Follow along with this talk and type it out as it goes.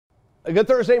A good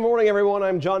Thursday morning, everyone.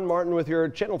 I'm John Martin with your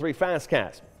Channel 3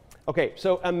 FastCast. Okay,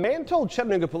 so a man told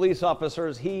Chattanooga police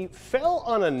officers he fell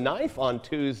on a knife on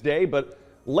Tuesday, but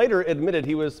later admitted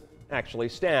he was actually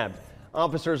stabbed.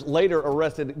 Officers later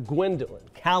arrested Gwendolyn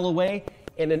Calloway.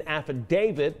 In an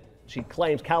affidavit, she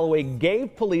claims Calloway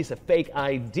gave police a fake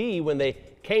ID when they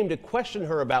came to question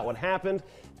her about what happened.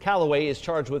 Calloway is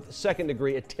charged with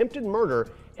second-degree attempted murder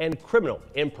and criminal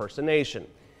impersonation.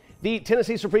 The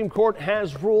Tennessee Supreme Court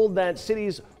has ruled that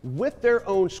cities with their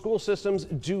own school systems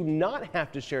do not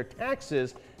have to share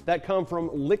taxes that come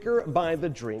from liquor by the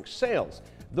drink sales.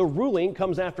 The ruling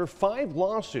comes after 5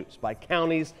 lawsuits by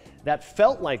counties that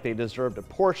felt like they deserved a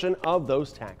portion of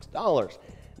those tax dollars.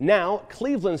 Now,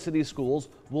 Cleveland City Schools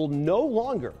will no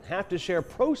longer have to share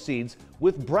proceeds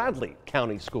with Bradley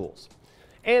County Schools.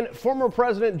 And former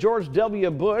President George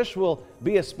W. Bush will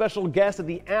be a special guest at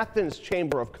the Athens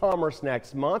Chamber of Commerce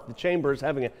next month. The chamber is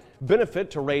having a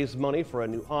benefit to raise money for a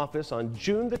new office on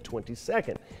June the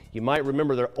 22nd. You might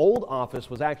remember their old office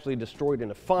was actually destroyed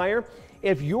in a fire.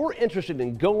 If you're interested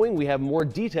in going, we have more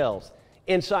details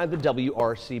inside the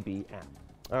WRCB app.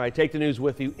 All right, take the news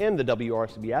with you in the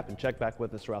WRCB app and check back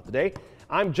with us throughout the day.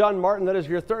 I'm John Martin. That is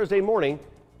your Thursday morning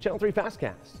Channel 3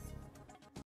 FastCast.